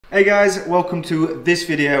Hey guys, welcome to this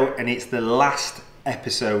video, and it's the last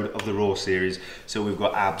episode of the Raw series. So we've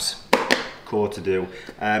got abs, core to do.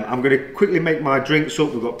 I'm going to quickly make my drinks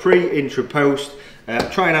up. We've got pre, intra, post.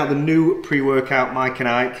 Trying out the new pre-workout Mike and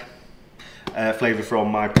Ike flavour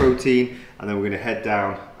from My Protein, and then we're going to head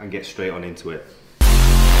down and get straight on into it.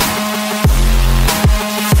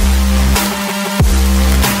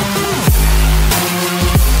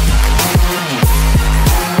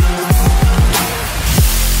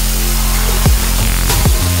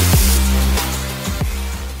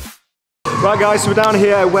 Right guys, so we're down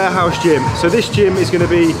here at Warehouse Gym. So this gym is going to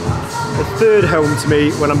be a third home to me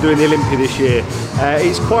when I'm doing the Olympia this year.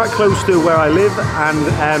 It's quite close to where I live, and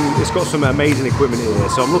it's got some amazing equipment here.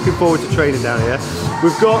 So I'm looking forward to training down here.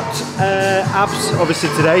 We've got abs obviously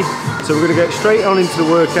today, so we're going to get straight on into the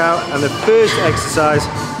workout, and the first exercise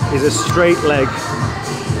is a straight leg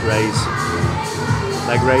raise.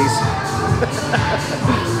 Leg raise.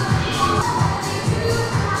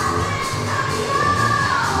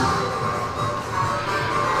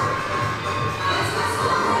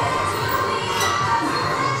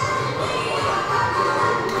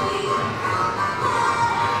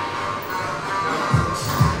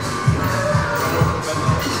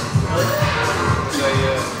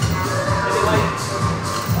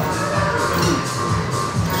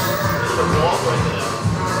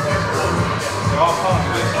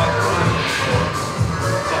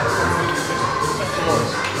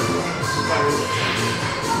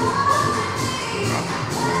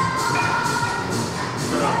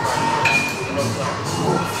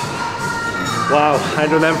 Wow, I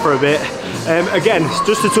ain't done them for a bit. Again,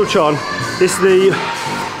 just to touch on, this is the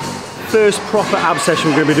first proper ab session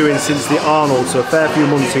we're going to be doing since the Arnold, so a fair few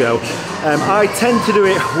months ago. I tend to do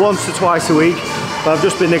it once or twice a week, but I've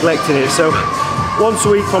just been neglecting it. So once a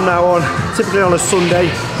week from now on, typically on a Sunday.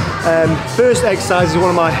 First exercise is one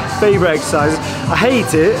of my favourite exercises. I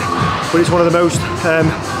hate it, but it's one of the most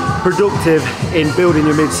productive in building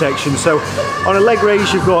your midsection. So on a leg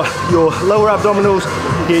raise, you've got your lower abdominals,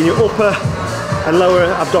 you're getting your upper and lower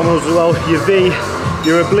abdominals as well, your V,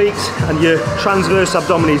 your obliques, and your transverse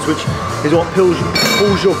abdominis, which is what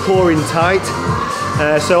pulls your core in tight.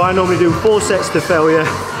 So I normally do 4 sets to failure,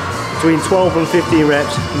 between 12 and 15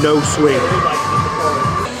 reps, no swing.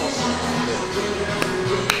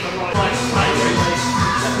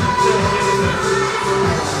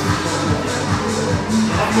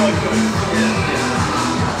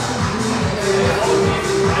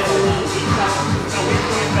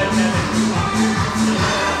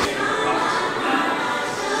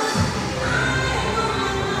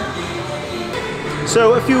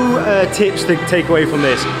 So a few tips to take away from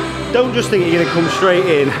this. Don't just think you're going to come straight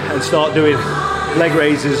in and start doing leg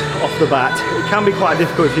raises off the bat. It can be quite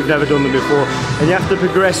difficult if you've never done them before, and you have to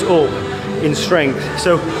progress up in strength.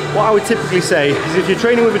 So what I would typically say is, if you're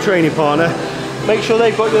training with a training partner, make sure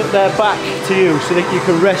they've got their back to you so that you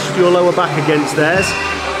can rest your lower back against theirs.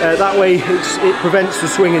 That way it prevents the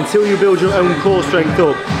swing until you build your own core strength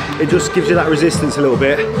up. It just gives you that resistance a little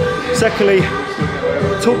bit. Secondly,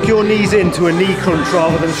 tuck your knees into a knee crunch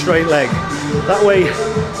rather than straight leg. That way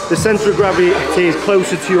the centre of gravity is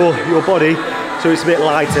closer to your body, so it's a bit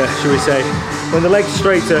lighter, shall we say. When the leg's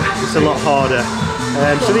straighter, it's a lot harder.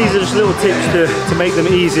 So these are just little tips to make them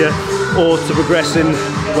easier, or to progress in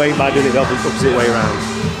weight by doing it the opposite way around.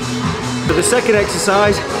 So the second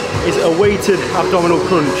exercise is a weighted abdominal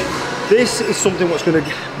crunch. This is something what's going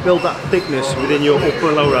to build that thickness within your upper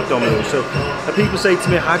and lower abdominals. So people say to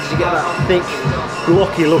me, how did you get that thick,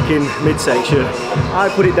 blocky looking midsection?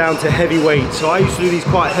 I put it down to heavy weight. So I used to do these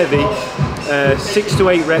quite heavy, 6 to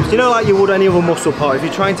 8 reps. You know, like you would any other muscle part. If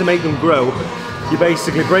you're trying to make them grow, you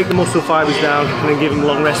basically break the muscle fibers down and then give them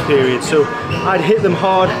long rest periods. So I'd hit them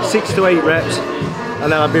hard, 6 to 8 reps,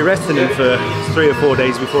 and then I'd be resting them for 3 or 4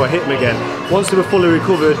 days before I hit them again. Once they were fully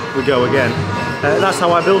recovered, we go again. That's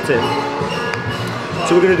how I built it.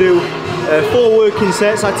 So we're going to do 4 working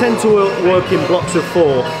sets. I tend to work in blocks of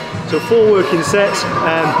 4. So 4 working sets,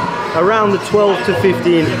 around the 12 to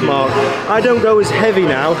 15 mark. I don't go as heavy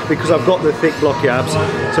now because I've got the thick blocky abs.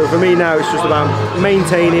 So for me now, it's just about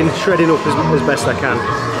maintaining, shredding up as best I can.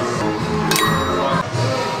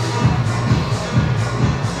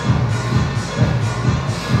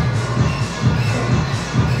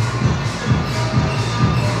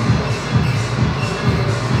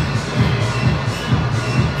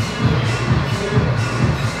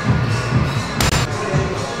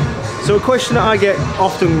 So a question that I get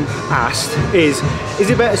often asked is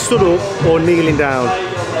it better stood up or kneeling down?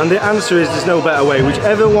 And the answer is there's no better way.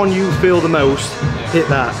 Whichever one you feel the most, hit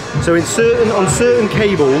that. So on certain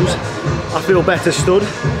cables, I feel better stood.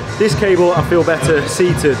 This cable I feel better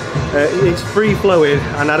seated. It's free flowing,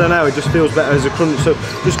 and I don't know, it just feels better as a crunch. So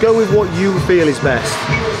just go with what you feel is best.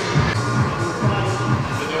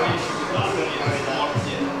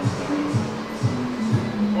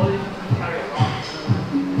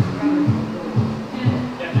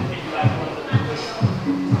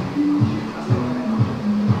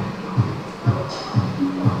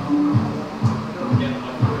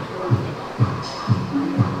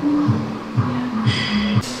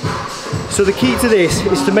 So the key to this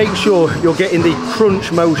is to make sure you're getting the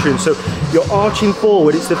crunch motion. So you're arching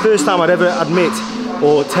forward. It's the first time I'd ever admit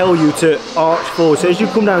or tell you to arch forward. So as you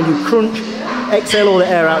come down, you crunch, exhale all the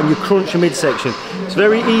air out, and you crunch your midsection. It's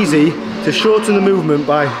very easy to shorten the movement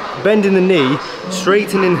by bending the knee,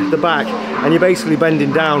 straightening the back, and you're basically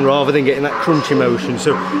bending down rather than getting that crunchy motion.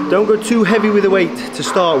 So don't go too heavy with the weight to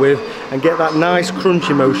start with, and get that nice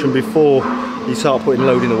crunchy motion before you start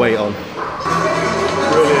loading the weight on.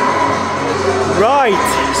 Brilliant. Right,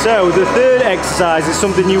 so the third exercise is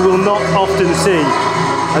something you will not often see,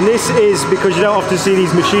 and this is because you don't often see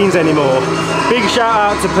these machines anymore. Big shout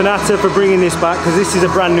out to Panata for bringing this back, because this is a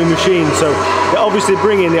brand new machine, so they're obviously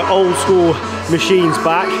bringing the old school machines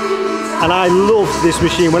back, and I love this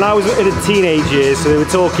machine. When I was in the teenage years, so we were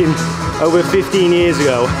talking over 15 years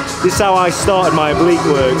ago, this is how I started my oblique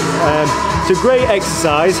work. It's a great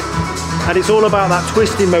exercise, and it's all about that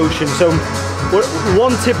twisting motion. So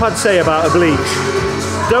one tip I'd say about obliques,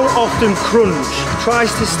 don't often crunch. Try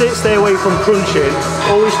to stay away from crunching.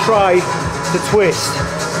 Always try to twist.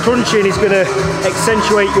 Crunching is going to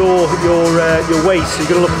accentuate your waist, so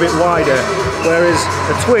you're going to look a bit wider, whereas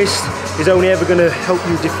a twist is only ever going to help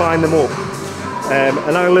you define them up.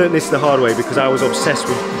 And I learned this the hard way because I was obsessed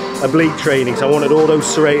with oblique training, so I wanted all those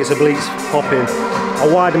serratus obliques popping. I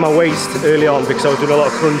widened my waist early on because I was doing a lot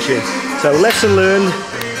of crunching. So lesson learned.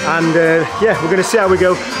 And yeah, we're going to see how we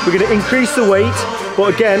go. We're going to increase the weight,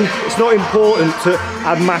 but again, it's not important to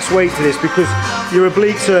add mass weight to this because your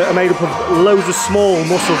obliques are made up of loads of small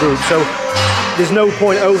muscle groups, so there's no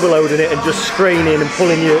point overloading it and just straining and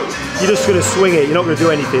pulling you. You're just going to swing it, you're not going to do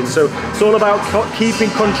anything. So it's all about keeping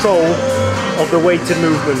control of the weighted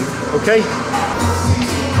movement, okay?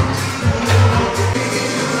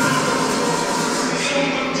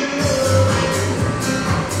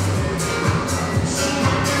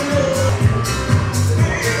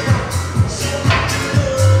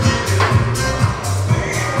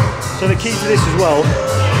 So the key to this as well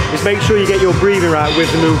is make sure you get your breathing right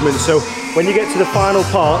with the movement. So when you get to the final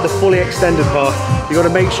part, the fully extended part, you've got to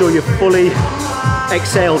make sure you're fully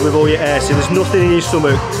exhaled with all your air, so there's nothing in your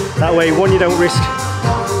stomach. That way, one, you don't risk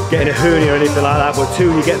getting a hernia or anything like that, but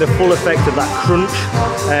two, you get the full effect of that crunch.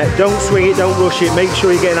 Don't swing it, don't rush it, make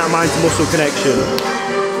sure you're getting that mind to muscle connection.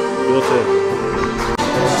 Your turn.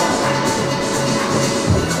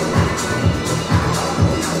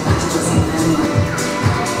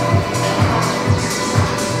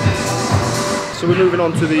 So we're moving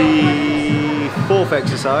on to the fourth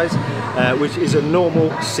exercise, which is a normal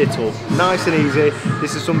sit-up. Nice and easy.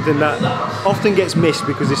 This is something that often gets missed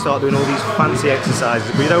because they start doing all these fancy exercises,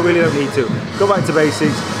 but you don't need to. Go back to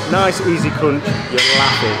basics, nice easy crunch, you're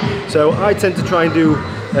laughing. So I tend to try and do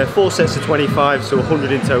 4 sets of 25, so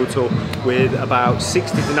 100 in total, with about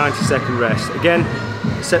 60 to 90 second rest. Again,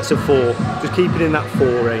 sets of 4, just keep it in that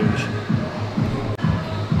 4 range.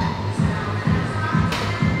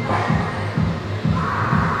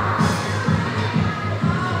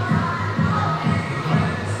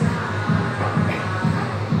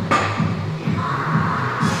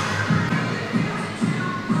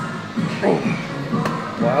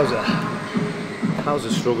 That was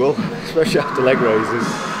a struggle, especially after leg raises.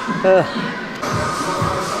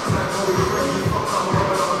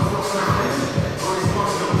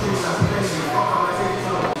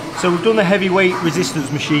 So we've done the heavyweight resistance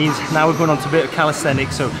machines, now we're going on to a bit of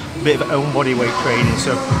calisthenics, so a bit of own body weight training.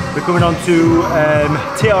 So we're coming on to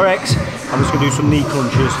TRX, I'm just going to do some knee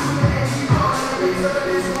crunches.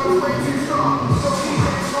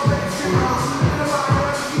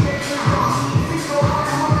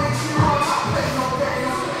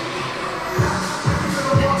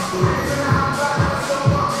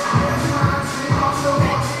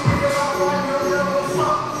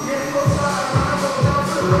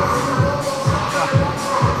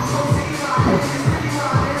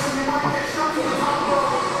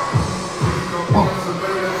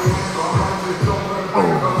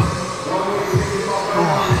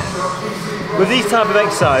 With these type of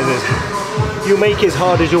exercises, you make it as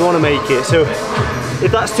hard as you want to make it. So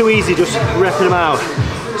if that's too easy, just repping them out.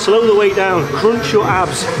 Slow the weight down, crunch your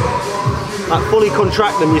abs, like fully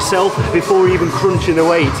contract them yourself before even crunching the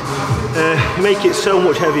weight. make it so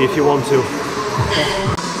much heavier if you want to.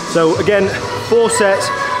 So again, 4 sets,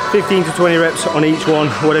 15 to 20 reps on each one,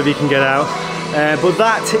 whatever you can get out. But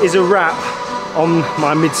that is a wrap on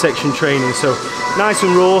my midsection training. So nice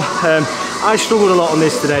and raw. I struggled a lot on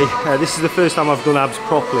this today. This is the first time I've done abs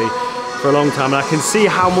properly for a long time, and I can see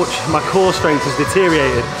how much my core strength has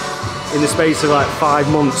deteriorated in the space of like 5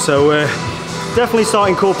 months. So definitely start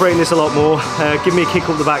incorporating this a lot more. Give me a kick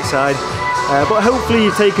up the backside. But hopefully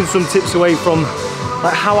you've taken some tips away from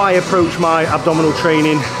like how I approach my abdominal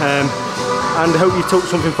training, and hope you took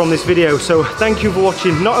something from this video. So thank you for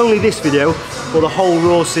watching not only this video, but the whole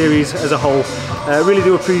Raw series as a whole. Really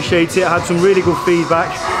do appreciate it. I had some really good feedback.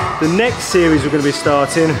 The next series we're going to be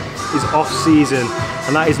starting is off season,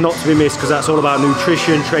 and that is not to be missed because that's all about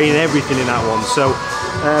nutrition, training, everything in that one. So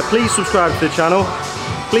please subscribe to the channel.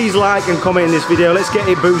 Please like and comment in this video. Let's get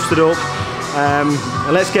it boosted up,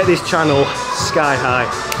 and let's get this channel sky high.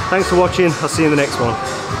 Thanks for watching. I'll see you in the next one.